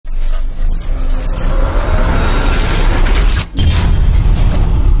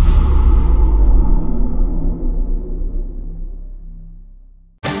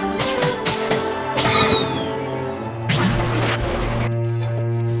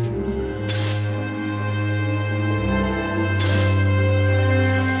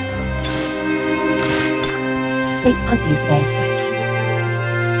fate hunts you today.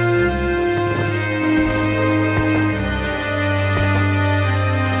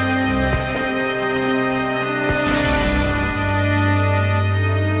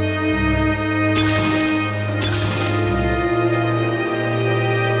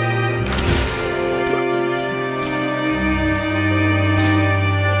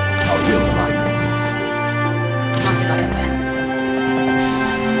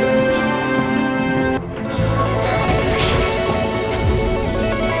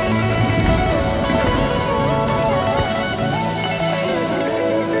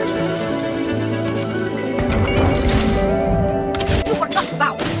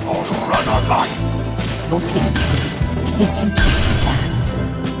 Those hands take you to the land.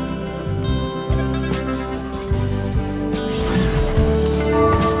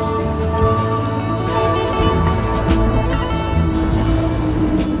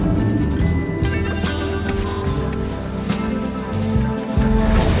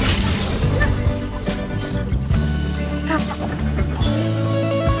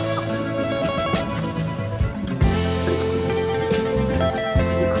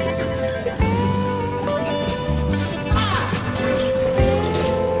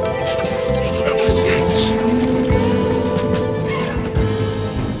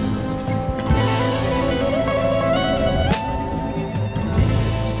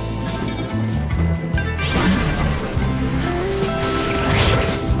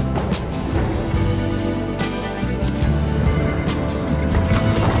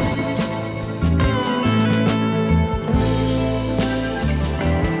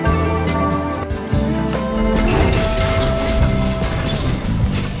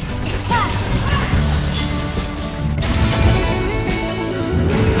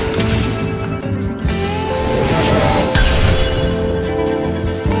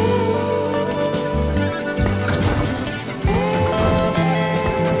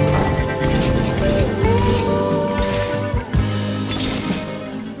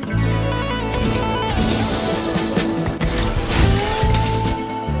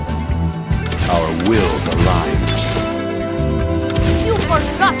 wills aligned. You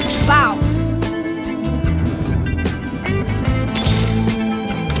forgot to bow!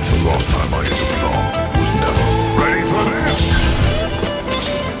 The last time I entered the dark was never ready for this!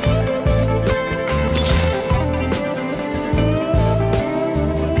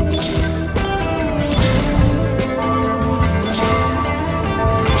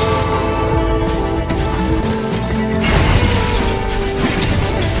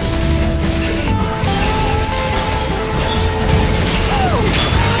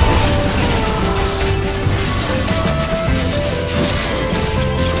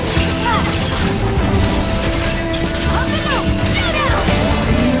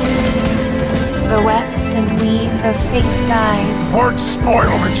 The weft and weave her fate guides. For its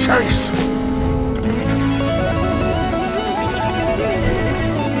spoil the chase!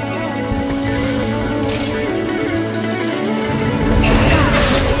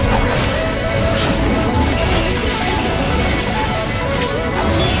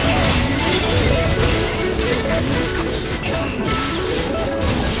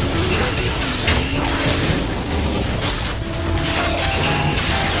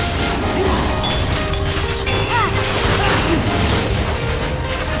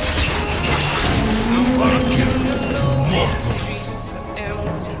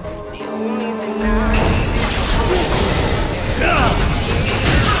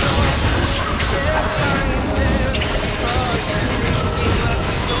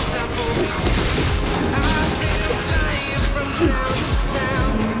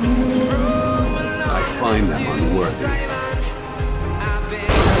 I find them unworthy.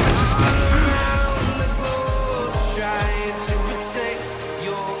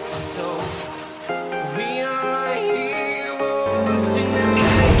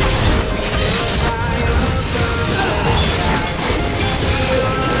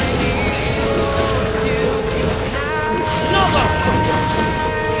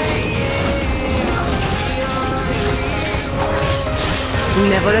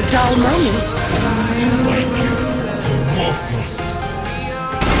 Never a dull moment.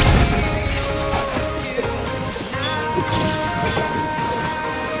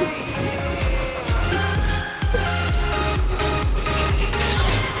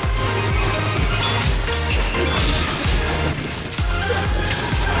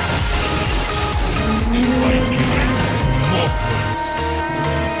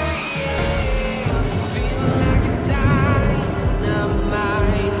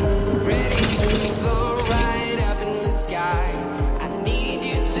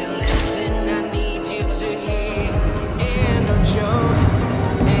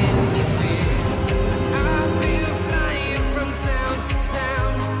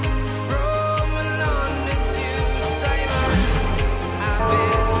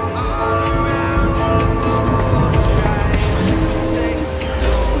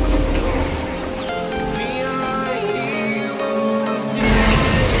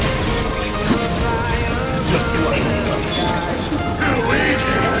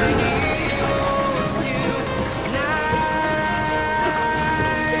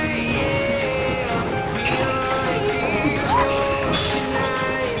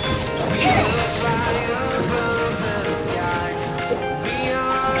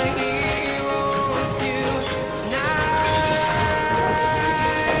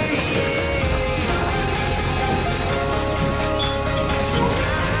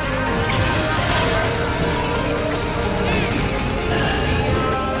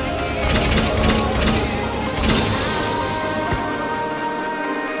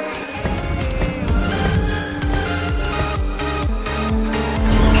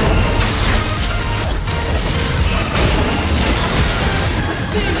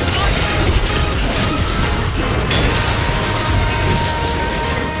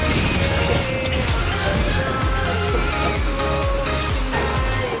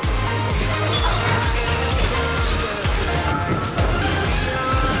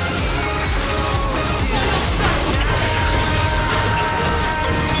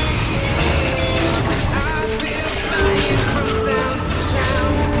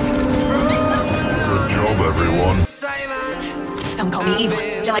 on. Some call me evil.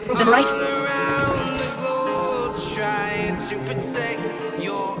 Shall I prove them right?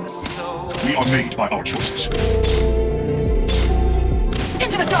 We are made by our choices.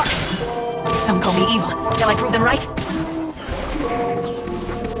 Into the dark! Some call me evil. Shall I prove them right?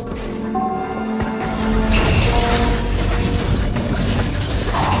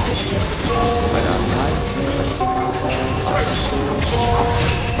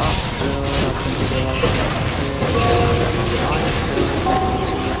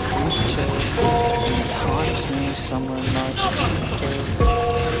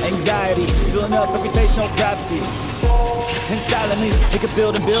 Anxiety, filling up every space, no privacy. And silently, it could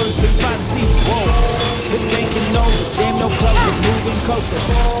build and build until you finally see. Whoa, it's thinking over, damn no closure, moving closer.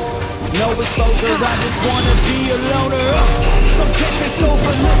 No exposure, I just wanna be a loner. Some kids it's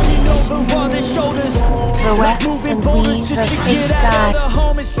over, looking over all their shoulders. Like moving boulders just to get out of the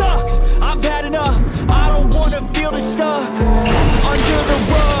home, it sucks. I've had enough, I don't wanna feel the stuck. Under the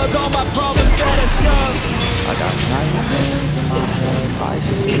rug, all my problems that I shove. I got nightmares in my head, I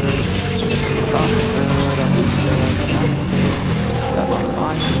feel thoughts build up until I can't think. That my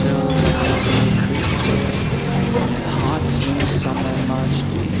mind feels like a big creature, and it haunts me somewhere much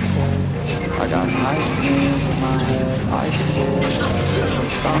deeper. I got nightmares in my head, I fear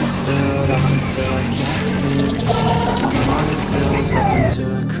thoughts build up until I can't think. That my mind fills up into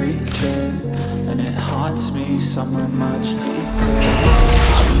a creature, and it haunts me somewhere much deeper.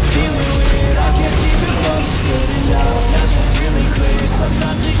 I've been feeling weird, I can't seem to focus good enough. Nothing's really clear,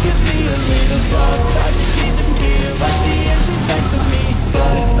 sometimes it can be a little tough. I just need to feel like the end's in sight for me,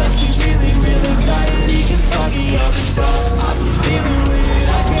 but let's be really real, anxiety can foggy all the stuff. I've been feeling weird,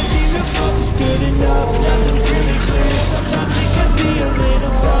 I can't seem to focus good enough. Nothing's really clear, sometimes it can be a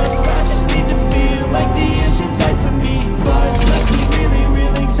little tough. I just need to feel like the end's in sight for me, but let's be really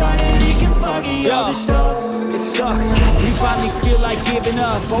real, anxiety can foggy all the stuff. It sucks, we finally feel like giving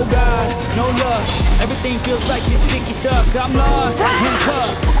up. Oh God, no luck, everything feels like you're sticky stuck. I'm lost,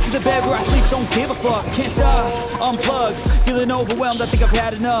 handcuffed to the bed where I sleep, don't give a fuck. Can't stop, unplugged, feeling overwhelmed, I think I've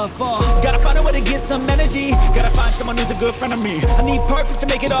had enough. Gotta find a way to get some energy, gotta find someone who's a good friend of me. I need purpose to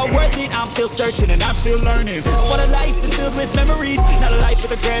make it all worth it, I'm still searching and I'm still learning. I want a life that's filled with memories, not a life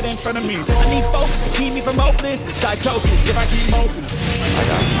with regret in front of me. I need focus to keep me from hopeless psychosis if I keep open. I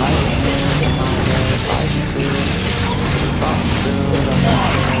got nightmares in my head, I feel thoughts build up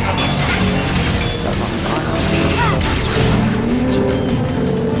that my mind feels like a creature.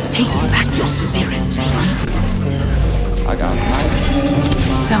 Take back your spirit. I got nightmares in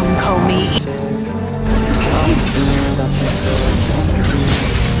my Some call me thoughts build up until I can't breathe.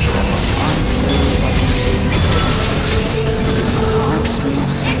 That my mind feels like a creature. It haunts me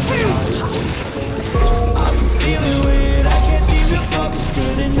so much. I've been feeling weird, I can't seem to focus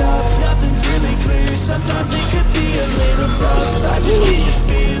good enough. Nothing's really clear, sometimes it could be a little tough. I just need to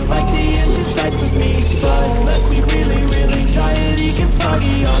feel like the end's in sight for me, but let's be really real, anxiety can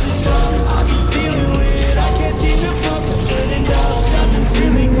foggy all this stuff. I've been feeling weird, I can't seem to focus good enough. Nothing's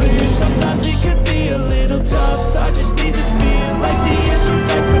really clear, sometimes it could be a little tough. I just need to feel like the end's in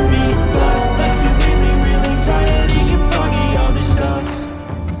sight for me, but let's be really real, anxiety can foggy all this stuff.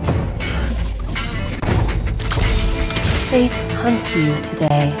 Fate hunts you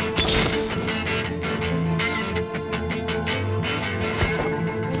today.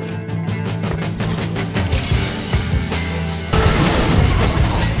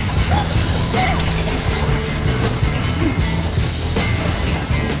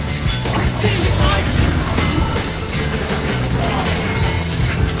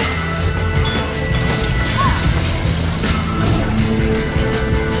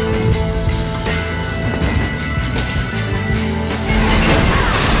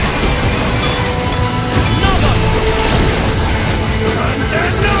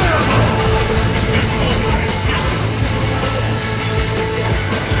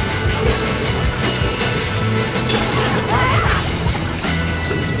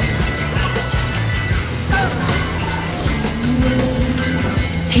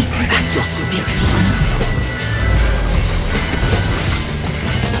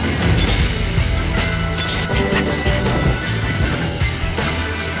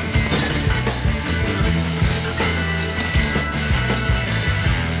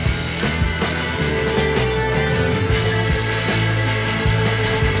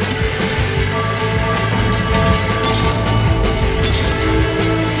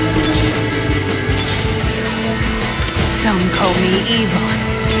 Some call me evil.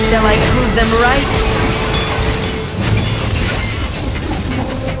 Shall I prove them right?